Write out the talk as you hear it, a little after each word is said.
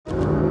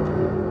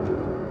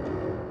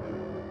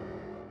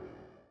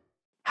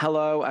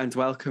Hello and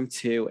welcome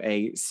to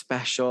a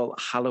special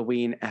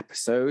Halloween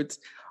episode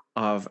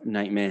of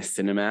Nightmare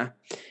Cinema.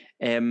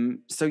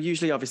 So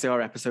usually, obviously, our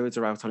episodes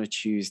are out on a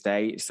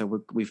Tuesday,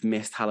 so we've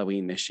missed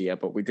Halloween this year,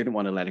 but we didn't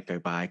want to let it go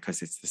by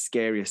because it's the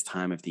scariest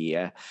time of the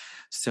year.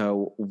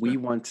 So we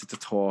wanted to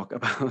talk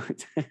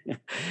about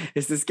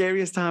it's the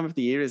scariest time of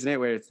the year, isn't it?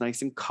 Where it's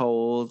nice and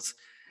cold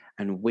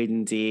and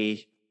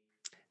windy.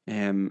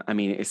 I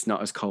mean, it's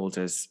not as cold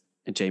as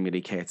Jamie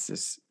Lee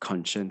Curtis's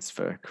conscience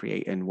for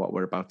creating what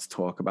we're about to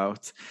talk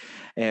about.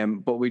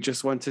 But we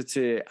just wanted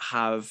to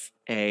have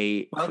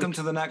Welcome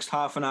to the next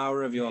half an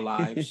hour of your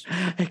lives.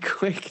 a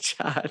quick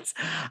chat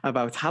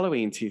about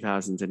Halloween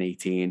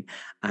 2018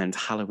 and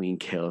Halloween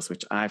Kills,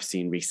 which I've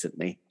seen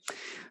recently.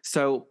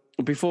 So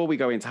before we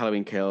go into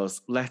Halloween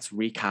Kills, let's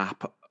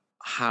recap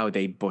how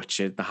they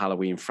butchered the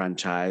Halloween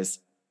franchise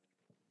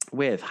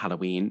with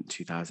Halloween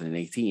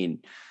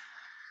 2018.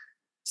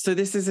 So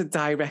this is a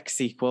direct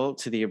sequel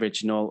to the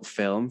original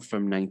film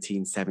from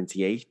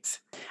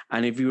 1978.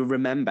 And if you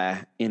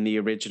remember, in the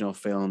original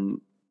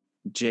film,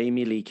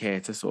 Jamie Lee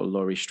Curtis, or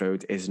Laurie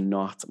Strode, is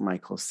not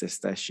Michael's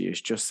sister. She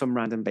is just some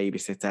random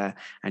babysitter,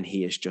 and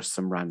he is just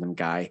some random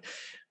guy.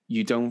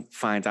 You don't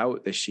find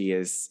out that she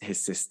is his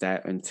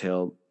sister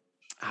until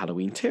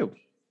Halloween 2.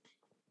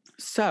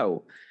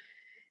 So,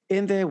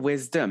 in their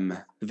wisdom,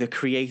 the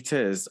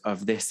creators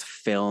of this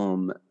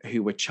film,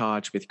 who were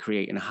charged with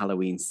creating a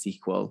Halloween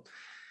sequel,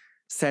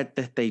 said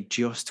that they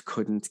just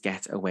couldn't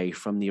get away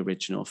from the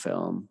original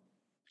film.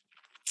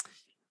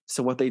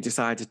 So what they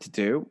decided to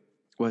do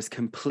was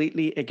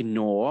completely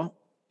ignore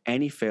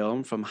any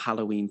film from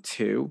Halloween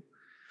 2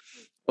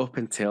 up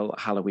until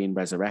Halloween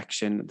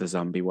Resurrection. The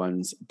zombie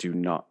ones do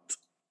not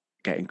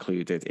get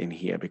included in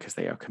here because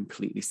they are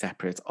completely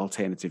separate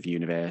alternative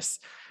universe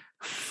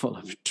full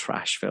of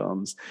trash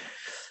films.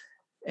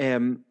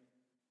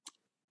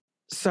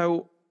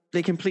 So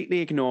they completely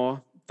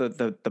ignore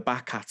the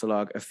back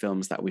catalogue of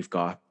films that we've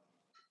got.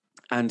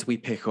 And we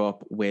pick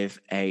up with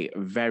a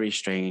very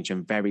strange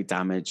and very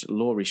damaged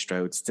Laurie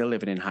Strode, still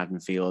living in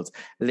Haddonfield,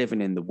 living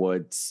in the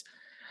woods,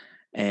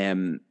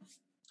 and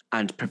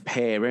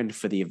preparing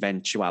for the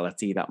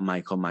eventuality that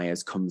Michael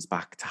Myers comes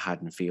back to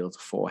Haddonfield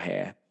for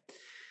her.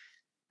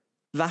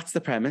 That's the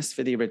premise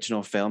for the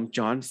original film.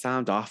 John,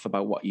 sound off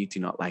about what you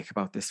do not like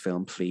about this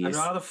film, please. I'd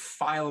rather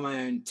file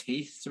my own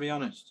teeth, to be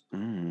honest.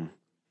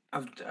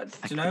 I've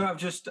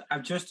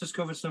just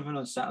discovered something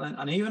unsettling,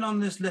 and even on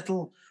this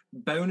little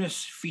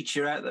bonus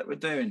featurette that we're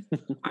doing,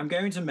 I'm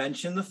going to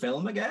mention the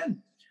film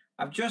again.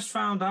 I've just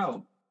found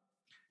out.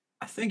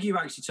 I think you've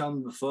actually told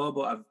me before,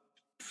 but I've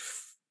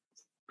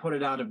put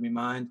it out of my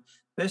mind.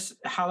 This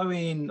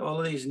Halloween, all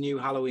of these new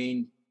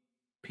Halloween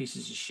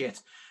pieces of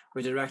shit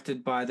were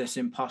directed by this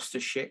imposter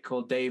shit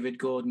called David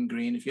Gordon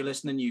Green. If you're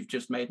listening, you've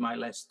just made my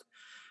list.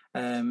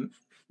 And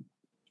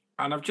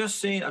I've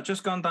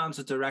just gone down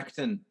to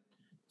directing.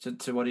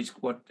 To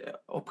what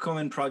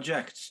upcoming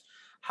projects.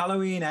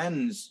 Halloween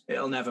Ends.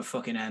 It'll never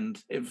fucking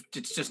end.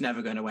 It's just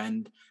never going to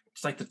end.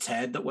 It's like the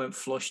Ted that won't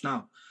flush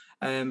now.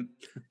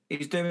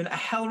 He's doing a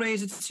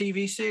Hellraiser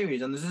TV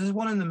series, and there's this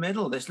one in the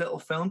middle, this little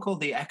film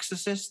called The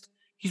Exorcist.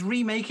 He's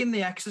remaking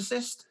The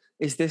Exorcist.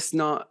 Is this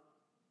not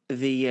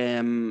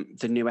the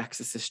new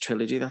Exorcist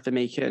trilogy that they're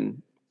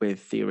making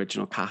with the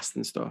original cast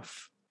and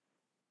stuff?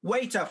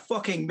 Wait a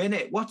fucking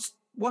minute. What?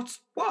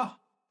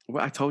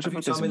 Well, I told you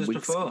about this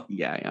before.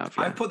 Yeah, I have.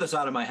 Yeah. I've put this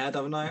out of my head,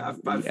 haven't I?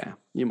 Yeah,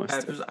 you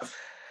must have.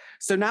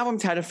 So now I'm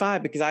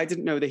terrified because I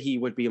didn't know that he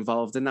would be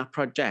involved in that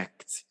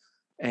project.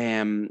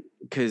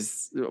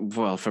 Because,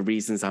 well, for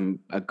reasons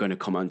I'm going to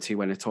come on to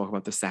when I talk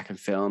about the second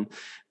film.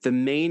 The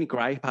main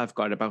gripe I've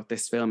got about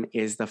this film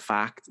is the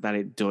fact that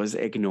it does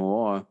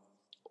ignore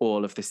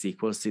all of the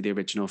sequels to the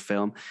original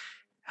film.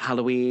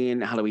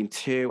 Halloween, Halloween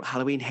 2,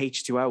 Halloween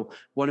H2O,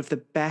 one of the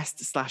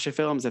best slasher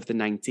films of the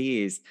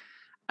 90s.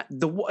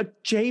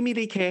 Jamie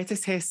Lee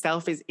Curtis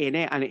herself is in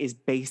it, and it is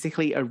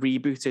basically a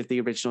reboot of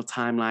the original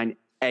timeline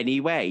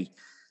anyway.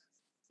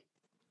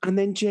 And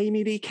then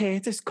Jamie Lee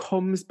Curtis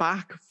comes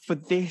back for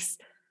this.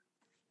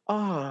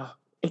 Oh,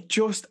 it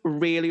just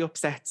really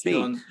upsets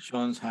me.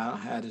 Sean's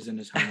head is in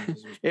his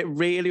hands. It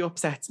really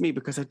upsets me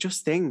because I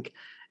just think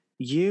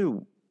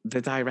you, the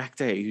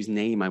director whose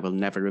name I will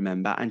never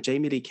remember, and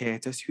Jamie Lee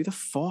Curtis, who the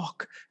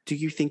fuck do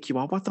you think you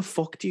are? What the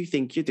fuck do you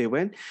think you're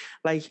doing?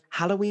 Like,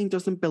 Halloween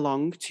doesn't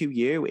belong to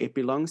you. It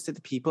belongs to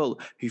the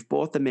people who've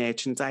bought the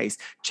merchandise,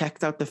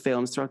 checked out the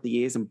films throughout the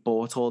years, and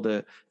bought all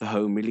the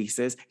home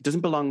releases. It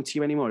doesn't belong to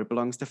you anymore. It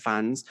belongs to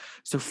fans.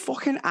 So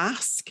fucking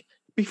ask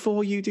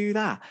before you do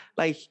that.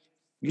 Like,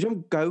 you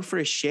don't go for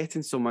a shit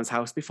in someone's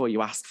house before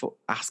you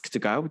ask to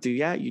go, do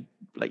you?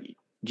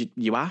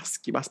 You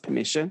ask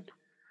permission.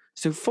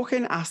 So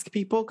fucking ask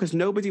people, because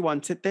nobody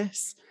wanted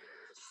this.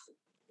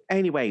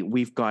 Anyway,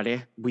 we've got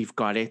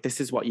it. This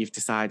is what you've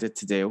decided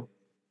to do.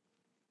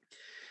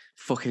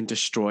 Fucking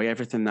destroy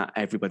everything that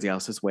everybody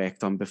else has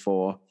worked on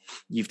before.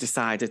 You've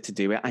decided to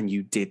do it, and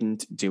you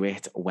didn't do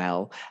it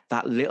well.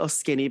 That little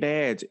skinny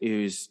bird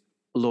who's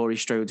Laurie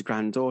Strode's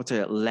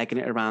granddaughter legging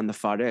it around the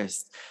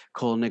forest,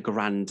 calling her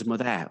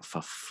grandmother,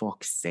 for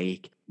fuck's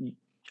sake,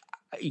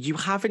 You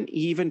haven't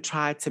even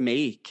tried to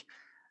make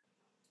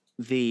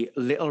the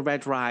Little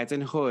Red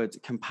Riding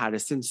Hood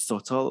comparison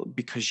subtle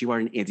because you are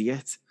an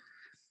idiot.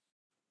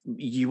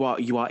 You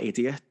are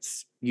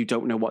idiots. You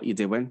don't know what you're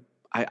doing.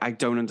 I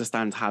don't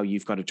understand how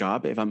you've got a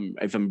job, if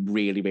I'm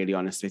really, really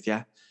honest with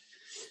you.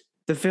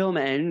 The film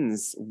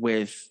ends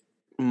with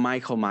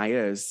Michael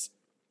Myers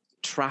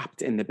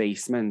trapped in the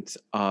basement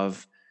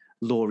of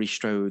Laurie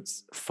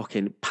Strode's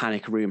fucking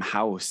panic room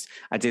house.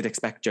 I did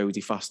expect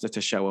Jodie Foster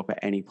to show up at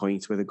any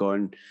point with a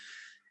gun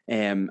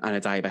and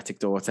a diabetic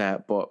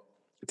daughter, but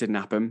it didn't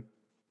happen.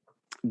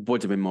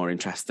 Would have been more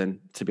interesting,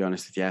 to be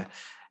honest with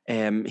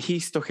you.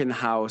 He's stuck in the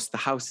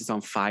house is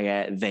on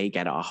fire, they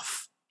get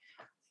off.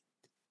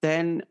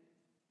 Then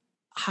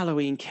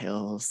Halloween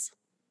Kills,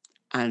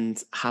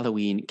 and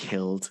Halloween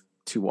killed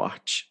to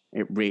watch.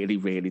 It really,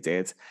 really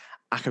did.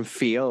 I can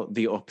feel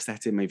the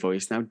upset in my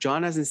voice now.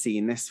 John hasn't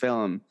seen this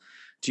film.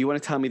 Do you want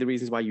to tell me the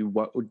reasons why you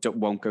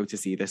won't go to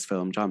see this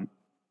film, John?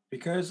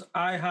 Because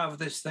I have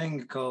this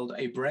thing called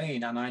a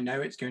brain, and I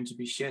know it's going to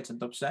be shit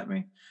and upset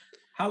me.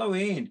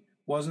 Halloween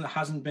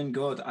hasn't been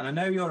good, and I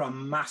know you're a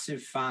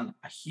massive fan,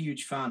 a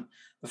huge fan.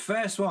 The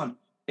first one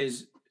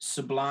is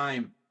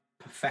sublime,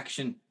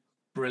 perfection,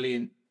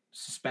 brilliant,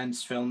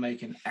 suspense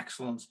filmmaking,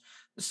 excellence.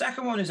 The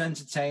second one is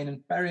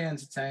entertaining, very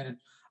entertaining,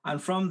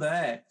 and from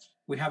there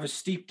we have a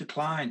steep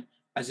decline,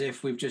 as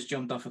if we've just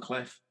jumped off a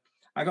cliff.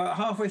 I got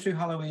halfway through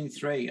Halloween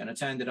 3 and I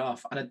turned it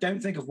off, and I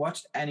don't think I've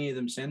watched any of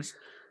them since.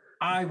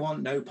 I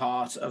want no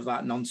part of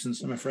that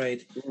nonsense, I'm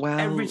afraid. Well,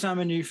 every time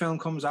a new film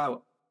comes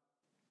out,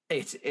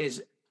 it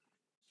is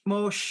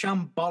more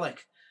shambolic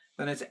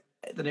than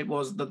it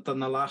was than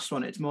the last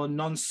one. It's more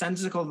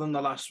nonsensical than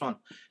the last one.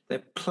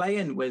 They're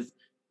playing with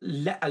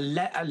a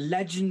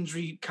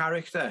legendary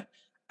character,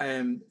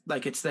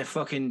 like it's their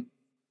fucking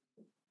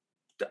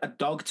a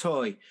dog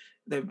toy.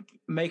 They're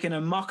making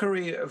a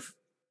mockery of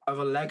a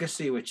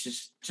legacy which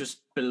is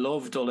just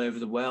beloved all over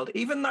the world.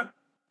 Even that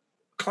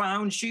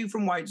clown Shoe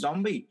from White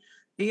Zombie,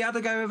 he had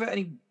to go over it and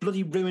he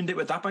bloody ruined it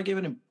with that by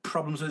giving him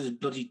problems with his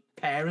bloody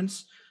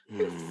parents.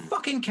 Who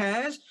fucking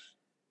cares?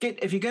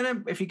 If you're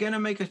gonna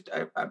make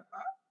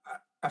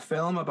a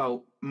film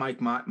about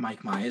Mike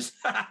Myers,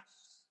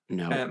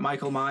 no,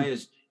 Michael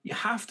Myers, you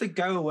have to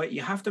go away.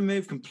 You have to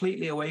move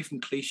completely away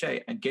from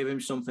cliche and give him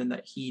something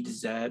that he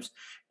deserves.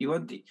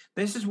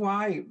 This is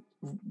why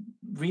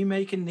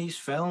remaking these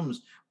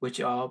films, which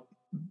are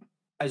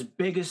as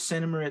big as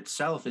cinema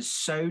itself, is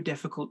so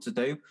difficult to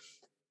do.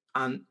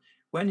 And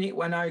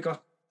when I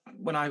got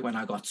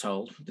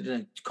told, they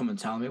didn't come and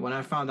tell me. When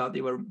I found out they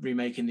were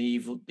remaking the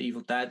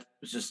Evil Dead, it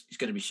was just, it's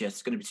going to be shit.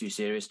 It's going to be too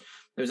serious.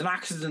 There was an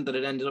accident that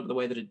it ended up the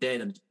way that it did,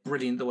 and it's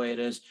brilliant the way it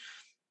is.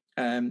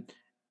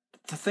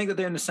 To think that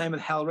they're doing the same with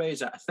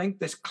Hellraiser, I think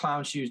this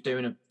clown shoe's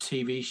doing a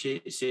TV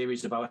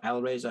series about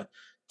Hellraiser.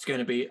 It's going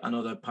to be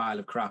another pile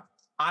of crap.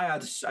 I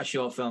had a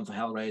short film for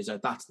Hellraiser.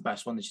 That's the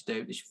best one they should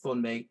do. They should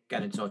fund me,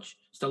 get in touch.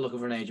 Still looking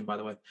for an agent, by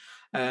the way.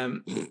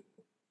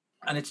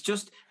 And it's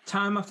just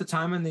time after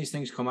time when these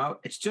things come out,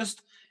 it's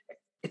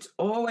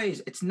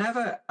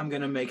never, I'm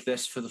going to make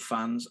this for the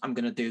fans. I'm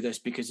going to do this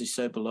because he's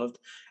so beloved.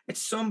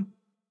 It's some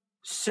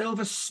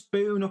silver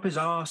spoon up his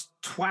arse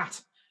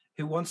twat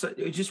who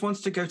just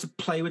wants to go to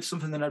play with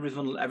something that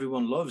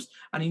everyone loves,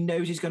 and he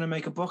knows he's going to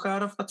make a buck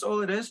out of. That's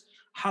all it is.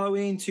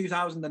 Halloween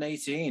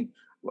 2018.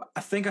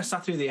 I think I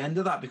sat through the end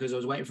of that because I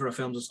was waiting for a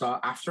film to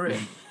start after it.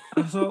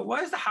 And I thought,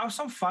 why is the house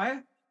on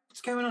fire?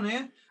 What's going on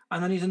here?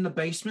 And then he's in the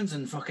basement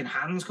and fucking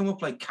hands come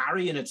up like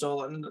Carrie, and it's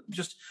all, and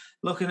just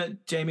looking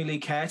at Jamie Lee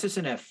Curtis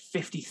in her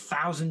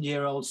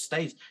 50,000-year-old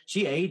state.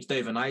 She aged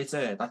overnight.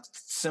 That's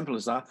simple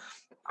as that.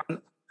 And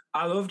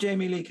I love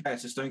Jamie Lee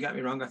Curtis, don't get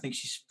me wrong. I think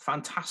she's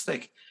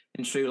fantastic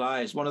in True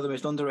Lies. One of the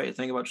most underrated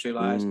things about True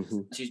Lies.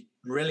 Mm-hmm. She's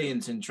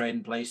brilliant in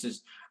Trading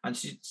Places, and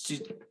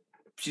she's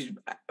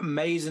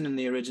amazing in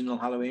the original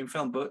Halloween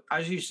film. But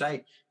as you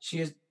say, she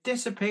has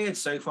disappeared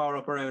so far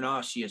up her own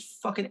arse. She is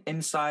fucking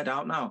inside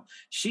out now.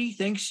 She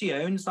thinks she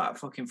owns that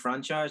fucking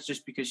franchise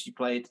just because she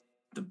played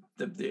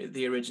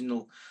the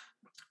original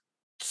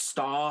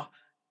star.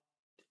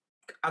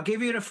 I'll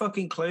give you a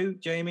fucking clue,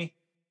 Jamie.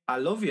 I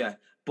love you,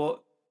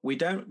 but we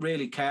don't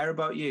really care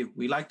about you.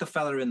 We like the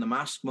fella in the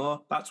mask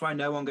more. That's why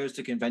no one goes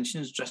to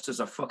conventions dressed as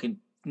a fucking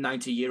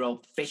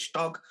 90-year-old fish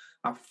dog.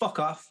 Now, fuck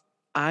off.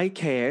 I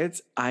cared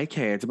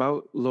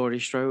about Laurie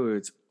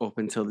Strode up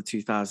until the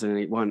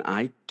 2008 one.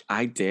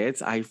 I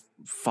did. I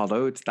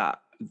followed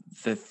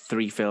the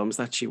three films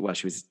that she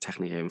was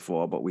technically in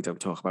four, but we don't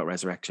talk about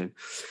Resurrection.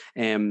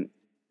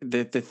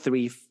 The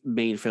three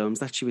main films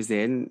that she was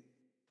in,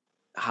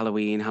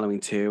 Halloween,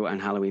 Halloween 2,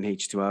 and Halloween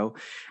H2O.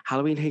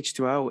 Halloween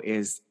H2O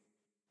is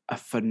a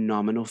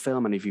phenomenal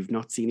film, and if you've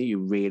not seen it, you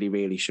really,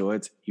 really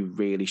should. You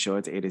really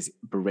should. It is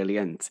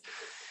brilliant.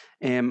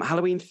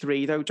 Halloween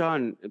 3, though,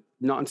 John,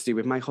 nothing to do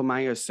with Michael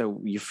Myers,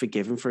 so you're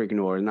forgiven for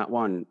ignoring that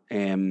one.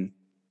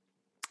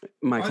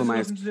 Michael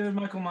Myers. Nothing to do with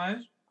Michael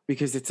Myers?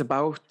 Because it's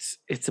about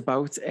it's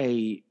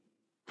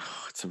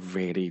a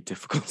really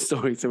difficult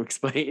story to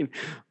explain,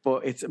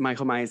 but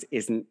Michael Myers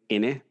isn't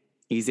in it.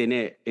 He's in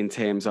it in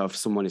terms of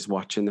someone is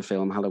watching the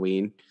film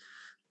Halloween.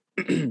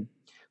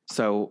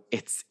 So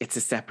it's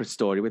a separate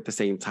story with the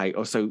same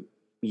title. So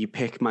you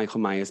pick Michael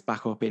Myers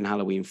back up in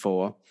Halloween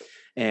 4.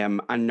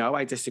 And no,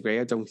 I disagree.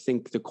 I don't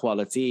think the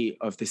quality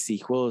of the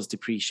sequels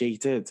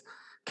depreciated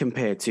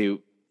compared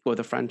to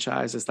other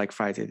franchises like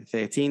Friday the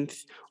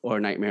 13th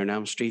or Nightmare on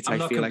Elm Street. I'm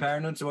not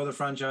comparing them to other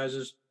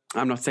franchises.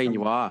 I'm not saying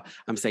you are.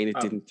 I'm saying it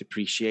didn't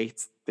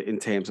depreciate in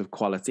terms of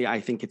quality. I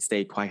think it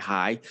stayed quite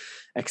high,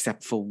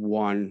 except for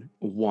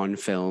one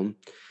film.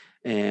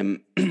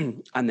 And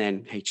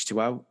then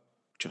H2O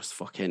just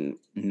fucking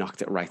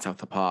knocked it right out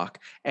the park.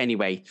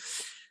 Anyway,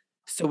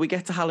 so we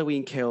get to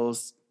Halloween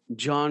Kills.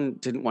 John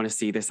didn't want to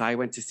see this. I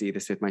went to see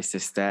this with my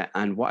sister.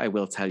 And what I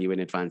will tell you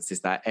in advance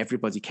is that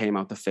everybody came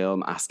out the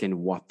film asking,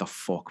 what the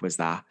fuck was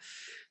that?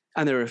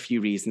 And there are a few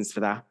reasons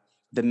for that.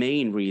 The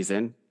main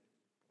reason,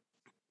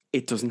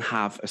 it doesn't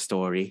have a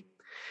story.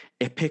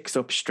 It picks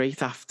up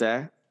straight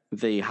after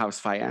the house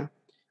fire,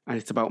 and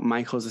it's about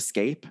Michael's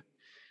escape.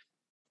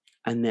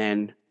 And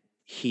then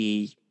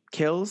he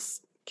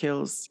kills,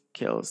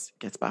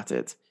 gets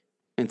battered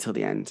until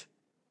the end.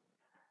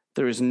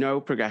 There is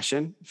no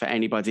progression for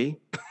anybody.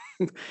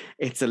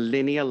 It's a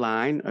linear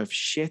line of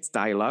shit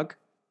dialogue.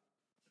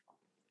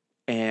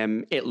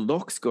 It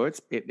looks good.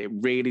 It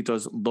really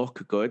does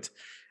look good.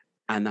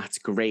 And that's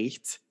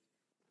great.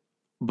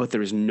 But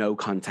there is no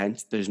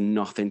content. There's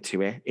nothing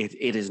to it.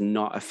 It is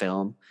not a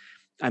film.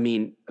 I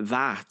mean,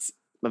 that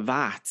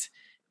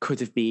could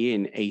have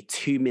been a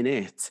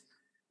 2-minute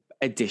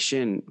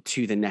addition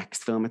to the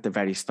next film at the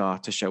very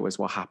start to show us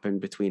what happened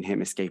between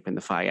him escaping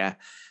the fire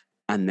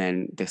and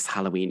then this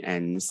Halloween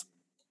Ends.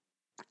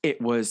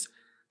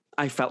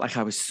 I felt like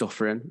I was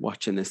suffering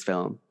watching this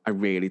film. I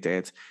really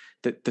did.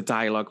 The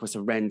dialogue was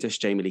horrendous.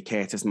 Jamie Lee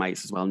Curtis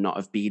might as well not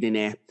have been in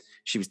it.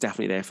 She was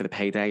definitely there for the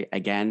payday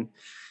again.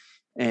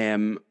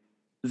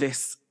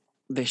 This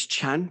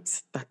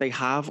chant that they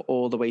have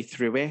all the way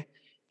through it,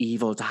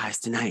 evil dies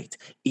tonight,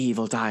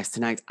 evil dies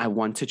tonight. I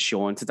wanted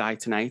Sean to die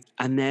tonight.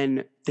 And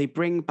then they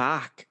bring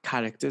back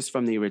characters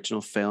from the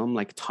original film,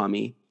 like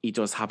Tommy. He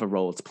does have a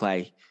role to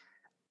play.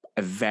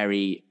 A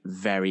very,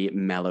 very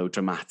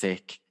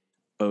melodramatic,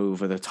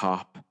 over the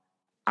top,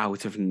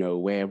 out of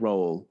nowhere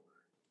role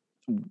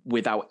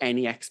without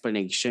any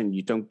explanation.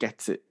 You don't get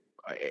to...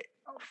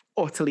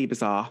 Utterly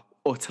bizarre.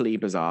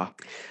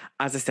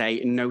 As I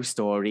say, no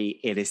story.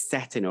 It is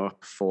setting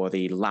up for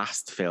the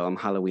last film,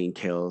 Halloween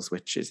Kills,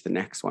 which is the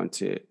next one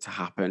to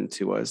happen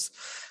to us.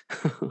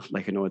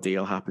 Like an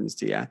ordeal happens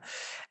to you.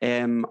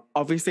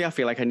 Obviously, I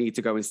feel like I need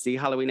to go and see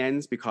Halloween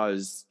Ends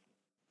because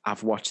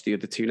I've watched the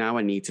other two now.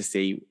 I need to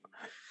see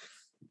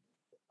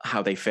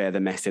how they further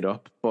mess it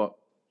up. But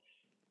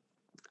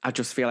I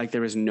just feel like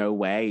there is no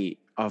way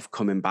of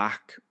coming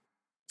back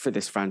for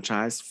this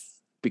franchise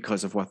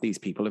because of what these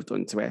people have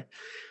done to it.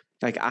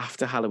 Like,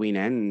 after Halloween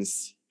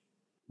Ends,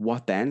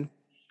 what then?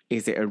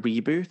 Is it a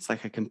reboot,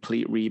 like a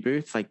complete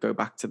reboot? Like, go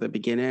back to the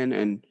beginning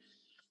and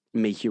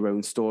make your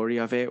own story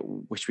of it,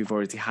 which we've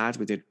already had.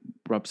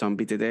 Rob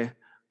Zombie did it.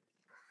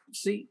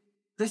 See,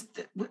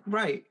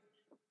 right.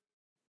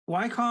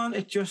 Why can't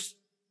it just...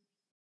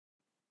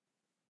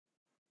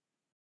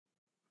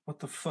 What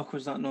the fuck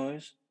was that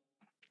noise?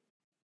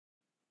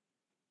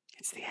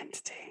 It's the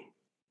entity.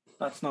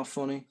 That's not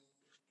funny.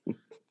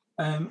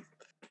 That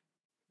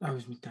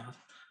was my dad.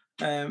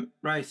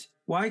 Right.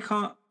 Why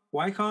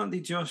can't they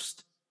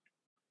just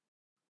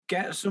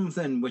get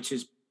something which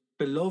is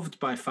beloved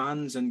by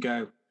fans and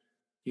go,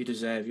 you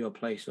deserve your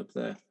place up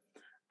there,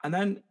 and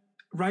then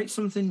write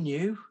something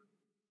new?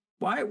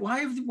 Why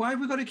have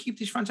we got to keep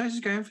these franchises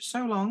going for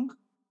so long?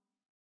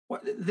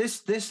 What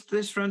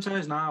this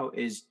franchise now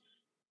is,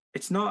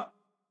 it's not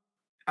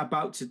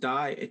about to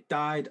die. It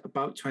died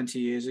about 20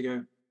 years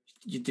ago.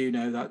 You do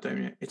know that,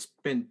 don't you? It's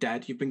been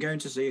dead. You've been going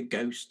to see a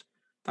ghost.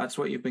 That's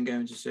what you've been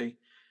going to see.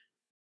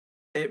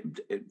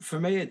 For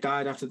me, it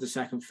died after the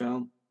second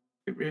film.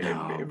 It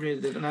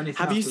really did. And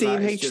have you seen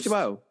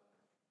H2O?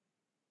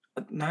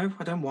 No,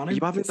 I don't want to.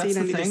 You haven't seen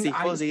any of the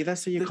sequels either,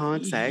 so you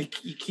can't say.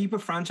 You keep a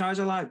franchise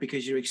alive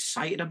because you're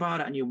excited about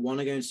it and you want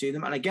to go and see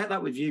them. And I get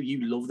that with you.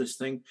 You love this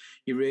thing.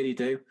 You really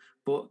do.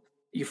 But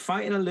you're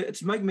fighting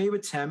it's like me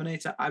with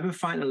Terminator. I've been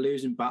fighting a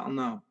losing battle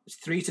now. It's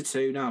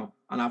 3-2 now,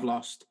 and I've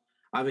lost.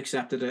 I've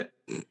accepted it.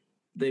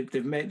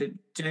 They've made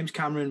James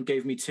Cameron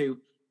gave me 2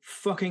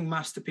 fucking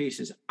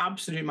masterpieces,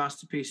 absolute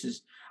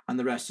masterpieces, and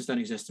the rest just don't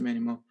exist to me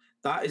anymore.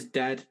 That is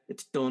dead.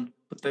 It's done.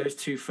 But those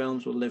 2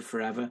 films will live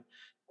forever.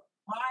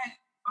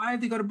 Why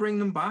have they got to bring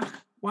them back?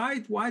 Why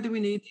do we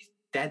need these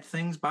dead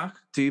things back?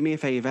 Do me a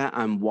favor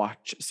and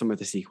watch some of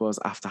the sequels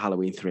after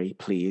Halloween 3,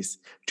 please.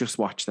 Just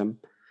watch them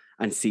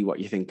and see what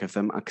you think of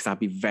them, because I'd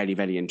be very,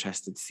 very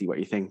interested to see what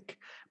you think,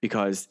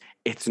 because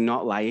it's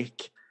not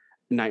like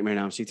Nightmare on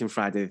Elm Street and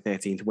Friday the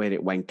 13th where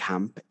it went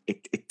camp.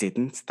 It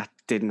didn't. That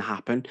didn't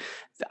happen.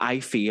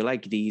 I feel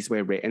like these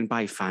were written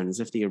by fans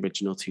of the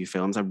original 2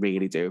 films. I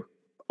really do.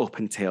 Up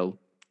until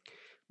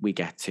we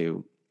get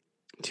to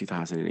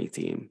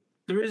 2018.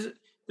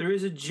 There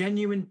is a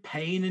genuine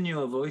pain in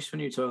your voice when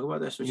you talk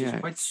about this, which is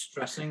quite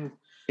stressing.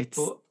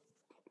 But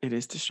it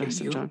is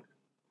distressing, John.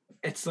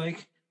 It's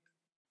like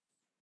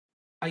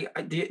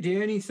the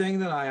only thing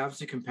that I have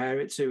to compare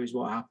it to is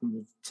what happened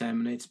with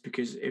Terminator,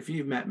 because if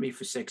you've met me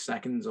for 6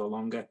 seconds or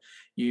longer,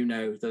 you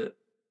know that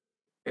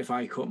if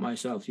I cut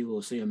myself, you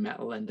will see a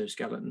metal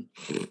endoskeleton,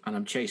 and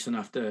I'm chasing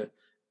after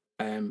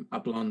a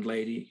blonde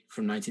lady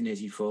from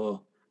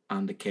 1984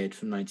 and a kid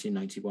from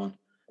 1991.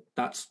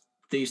 That's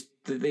these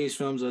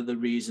films are the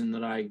reason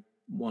that I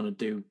want to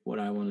do what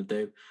I want to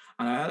do,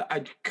 and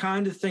I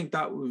kind of think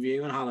that with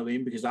you and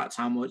Halloween, because that's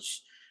how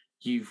much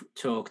you've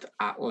talked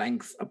at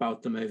length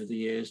about them over the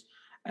years,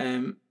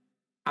 and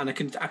I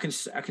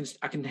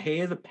can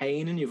hear the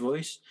pain in your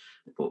voice,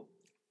 but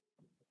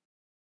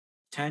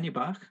turn your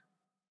back.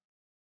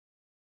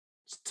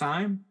 It's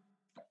time.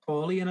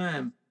 Paulie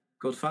and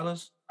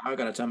Goodfellas. I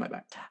gotta turn my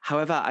back.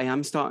 However, I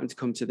am starting to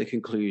come to the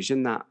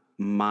conclusion that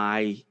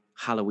my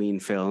Halloween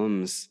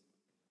films,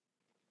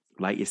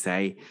 like you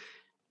say,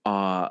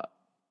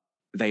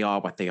 they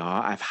are what they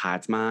are. I've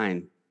had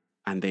mine,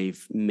 and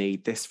they've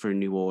made this for a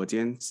new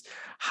audience.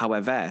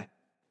 However,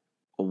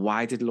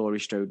 why did Laurie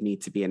Strode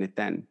need to be in it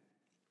then?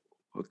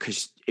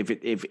 Because if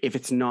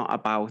it's not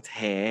about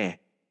her,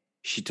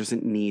 she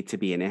doesn't need to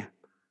be in it.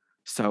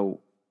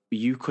 So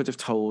you could have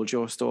told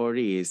your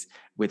stories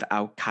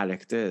without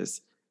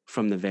characters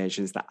from the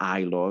versions that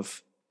I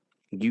love.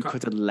 You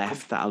could have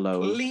left that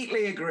alone.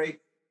 Completely agree.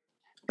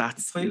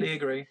 Completely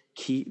agree.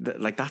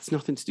 That's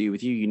nothing to do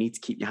with you. You need to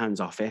keep your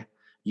hands off it.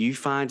 You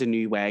find a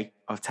new way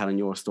of telling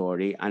your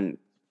story. And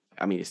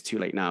I mean, it's too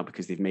late now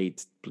because they've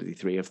made bloody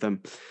 3 of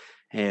them.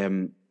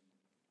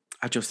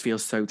 I just feel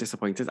so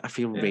disappointed. I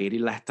feel really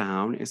let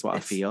down is what I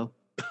feel.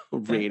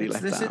 Really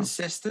let down. It's this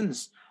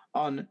insistence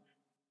on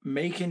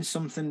making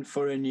something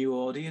for a new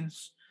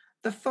audience.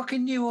 The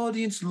fucking new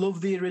audience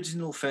love the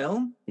original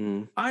film.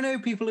 I know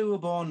people who were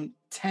born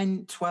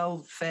 10,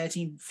 12,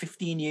 13,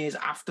 15 years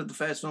after the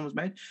first film was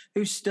made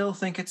who still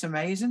think it's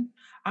amazing.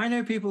 I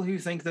know people who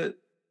think that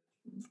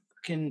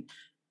I'm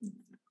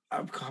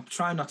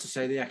trying not to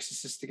say The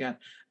Exorcist again,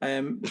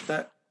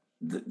 that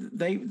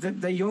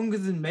they're younger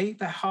than me.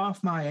 They're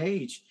half my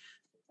age.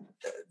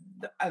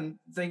 And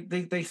they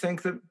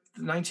think that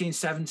the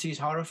 1970s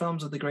horror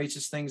films are the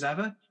greatest things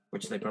ever,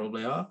 which they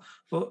probably are,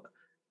 but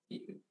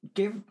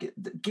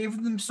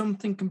give them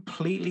something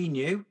completely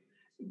new.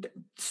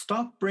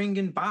 Stop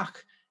bringing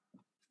back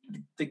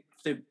the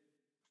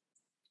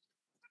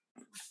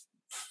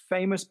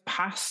famous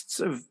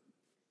pasts of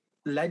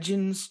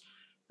legends.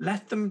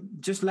 Let them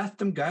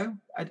go.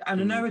 I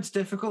know it's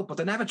difficult, but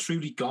they're never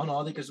truly gone,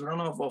 are they? Because we're on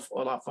off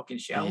all our fucking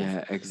shelf.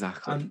 Yeah,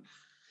 exactly.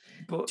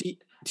 But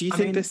do you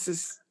think this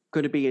is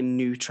going to be a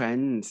new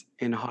trend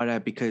in horror?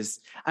 Because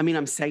I mean,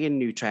 I'm saying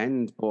new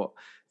trend, but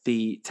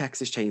the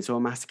Texas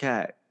Chainsaw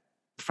Massacre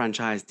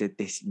franchise did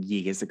this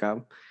years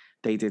ago.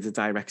 They did a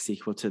direct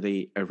sequel to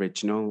the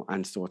original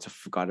and sort of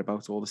forgot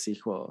about all the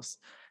sequels.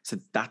 So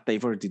that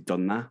they've already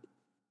done that.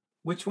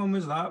 Which one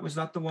was that? Was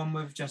that the one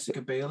with Jessica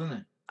Biel in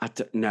it?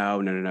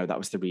 No. That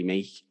was the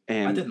remake.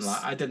 I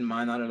didn't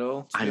mind that at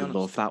all. I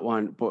love that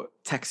one. But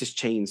Texas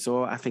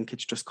Chainsaw, I think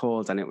it's just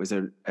called, and it was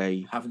a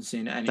haven't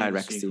seen any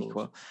direct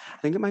sequel. I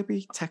think it might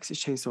be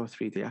Texas Chainsaw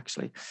 3D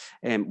actually.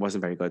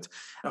 Wasn't very good.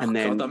 And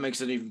then that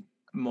makes it even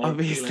more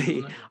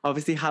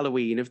obviously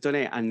Halloween have done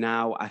it, and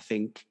now I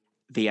think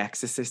The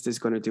Exorcist is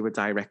going to do a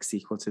direct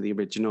sequel to the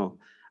original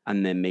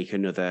and then make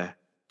another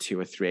 2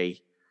 or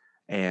 3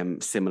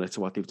 similar to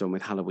what they've done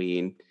with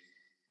Halloween.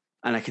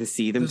 And I can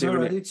see them doing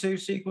already 2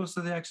 sequels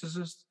to The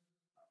Exorcist.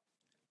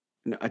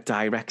 No, a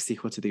direct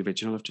sequel to the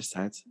original, I've just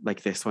said,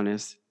 like this one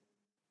is,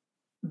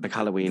 like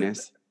Halloween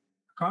is.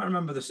 I can't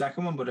remember the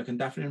second one, but I can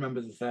definitely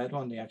remember the third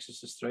one, The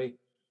Exorcist 3.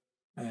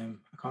 I can't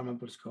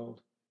remember what it's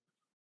called.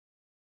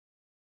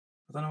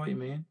 I don't know what you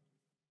mean.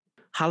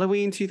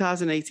 Halloween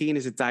 2018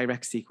 is a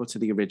direct sequel to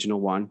the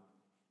original one.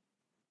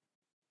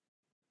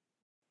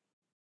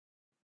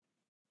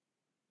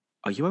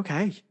 Are you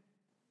okay?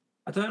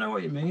 I don't know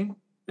what you mean.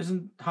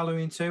 Isn't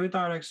Halloween 2 a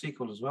direct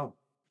sequel as well?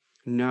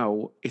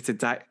 No, it's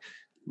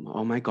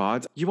oh my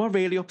God. You are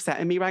really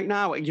upsetting me right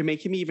now. You're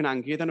making me even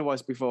angrier than I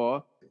was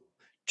before.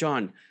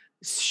 John,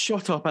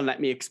 shut up and let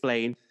me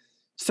explain.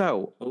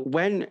 So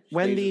when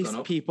these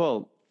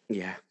people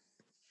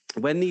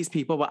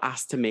were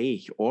asked to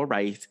make or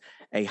write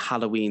a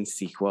Halloween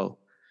sequel,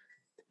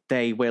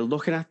 they were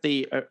looking at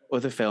the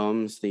other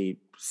films, the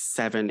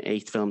 7,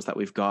 8 films that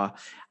we've got,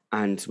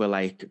 and were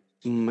like,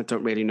 I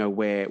don't really know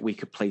where we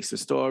could place a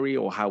story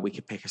or how we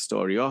could pick a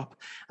story up.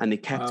 And they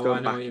kept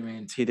going back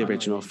to the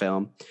original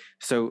film.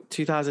 So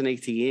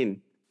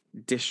 2018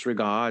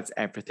 disregards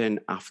everything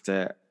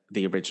after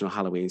the original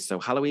Halloween. So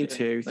Halloween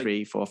 2,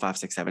 3, 4, 5,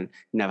 6, 7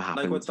 never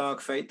happened. Like what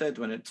Dark Fate did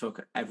when it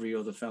took every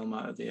other film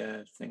out of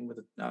the thing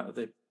out of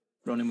the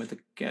running with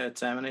the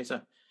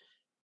Terminator.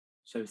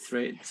 So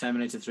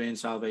Terminator 3 and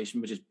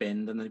Salvation were just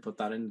binned, and they put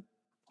that in.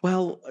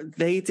 Well,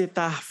 they did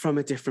that from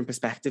a different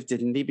perspective,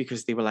 didn't they?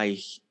 Because they were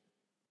like,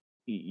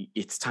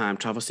 it's time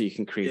travel, so you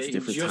can create a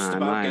different just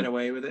about get timeline.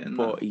 away with it.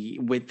 But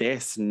with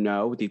this,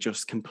 no, they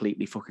just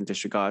completely fucking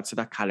disregard. So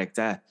that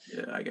character,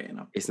 Yeah, I get you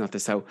now. It's not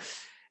this. So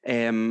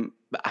I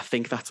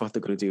think that's what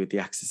they're going to do with The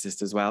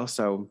Exorcist as well.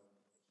 So,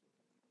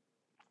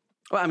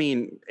 well, I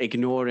mean,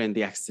 ignoring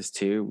The Exorcist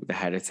 2, The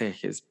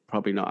Heretic, is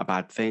probably not a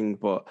bad thing,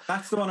 but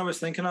that's the one I was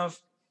thinking of.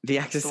 The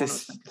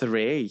Exorcist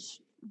 3,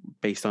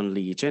 based on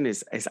Legion,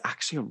 is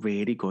actually a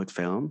really good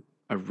film.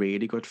 A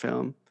really good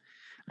film.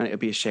 And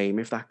it'd be a shame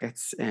if that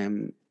gets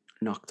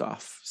knocked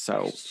off.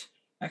 So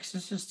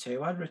Exorcist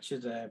 2 had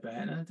Richard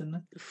Burton in it, didn't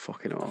it?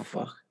 Fucking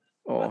awful. Fuck.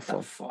 Awful.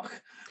 What the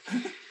fuck?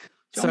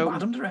 John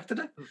Badham directed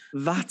it.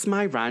 That's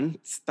my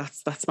rant.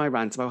 That's my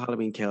rant about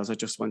Halloween Kills. I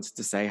just wanted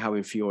to say how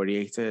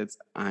infuriated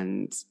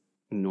and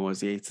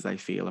nauseated I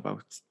feel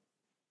about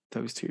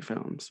those two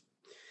films.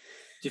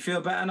 Do you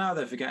feel better now,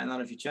 though, for getting that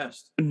off your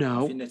chest?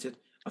 No.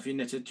 Off your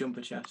knitted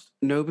jumper chest?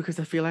 No, because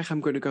I feel like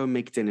I'm going to go and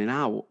make dinner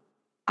now,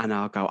 and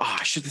I'll go,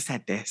 I should have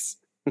said this.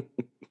 You're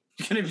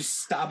going to be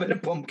stabbing a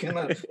pumpkin.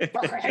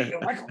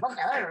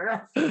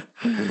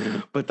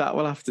 But that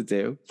will have to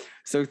do.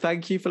 So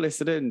thank you for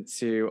listening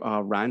to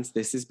our rant.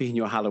 This has been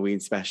your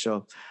Halloween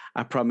special.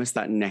 I promise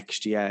that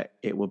next year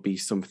it will be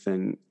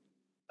something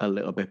a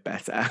little bit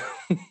better.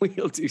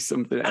 We'll do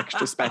something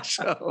extra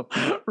special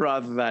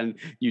rather than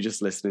you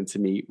just listening to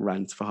me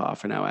rant for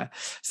half an hour.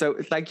 So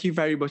thank you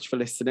very much for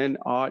listening.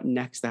 Our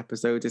next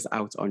episode is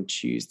out on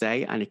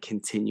Tuesday and it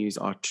continues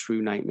our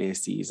True Nightmare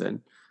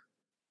season.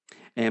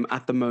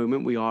 At the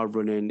moment, we are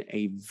running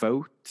a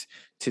vote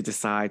to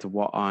decide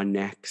what our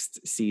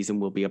next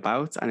season will be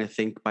about. And I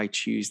think by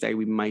Tuesday,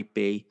 we might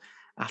be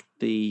at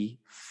the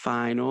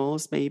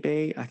finals,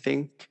 maybe, I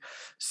think.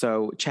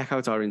 So check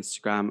out our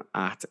Instagram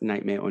at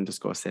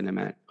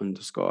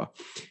nightmare_cinema_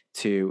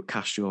 to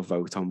cast your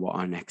vote on what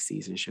our next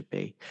season should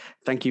be.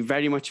 Thank you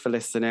very much for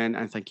listening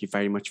and thank you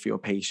very much for your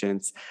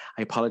patience.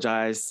 I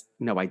apologize.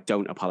 No, I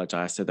don't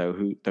apologize to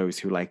those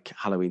who like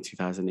Halloween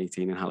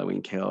 2018 and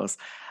Halloween Kills.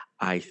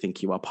 I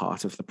think you are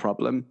part of the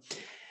problem.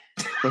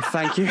 But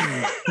thank you.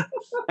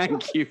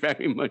 Thank you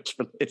very much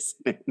for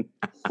listening.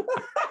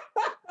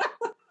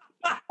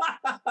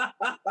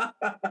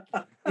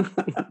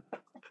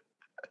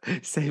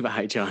 Say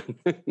bye, John.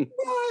 Bye.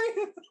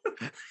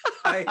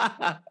 Bye.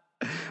 Bye.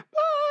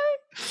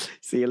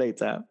 See you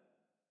later.